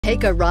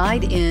Take a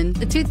ride in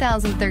the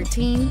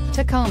 2013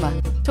 Tacoma.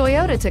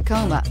 Toyota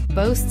Tacoma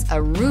boasts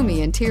a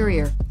roomy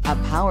interior, a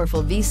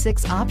powerful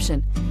V6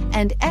 option,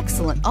 and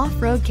excellent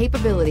off-road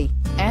capability,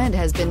 and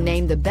has been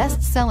named the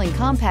best-selling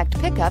compact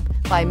pickup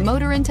by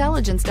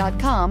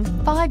MotorIntelligence.com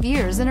 5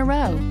 years in a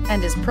row,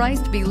 and is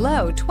priced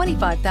below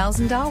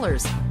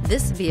 $25,000.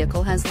 This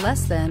vehicle has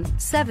less than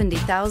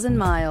 70,000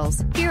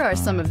 miles. Here are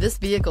some of this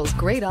vehicle's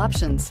great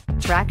options: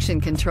 traction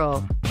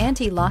control,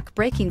 anti-lock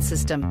braking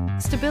system,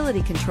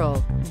 stability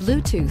control,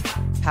 Bluetooth,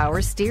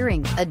 power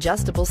steering,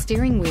 adjustable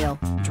steering wheel,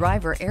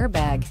 driver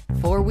airbag,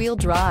 four-wheel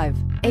drive,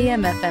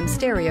 AM/FM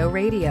stereo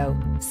radio,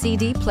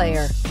 CD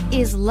player.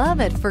 Is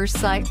love at first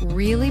sight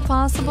really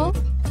possible?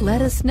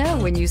 Let us know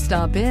when you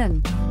stop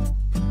in.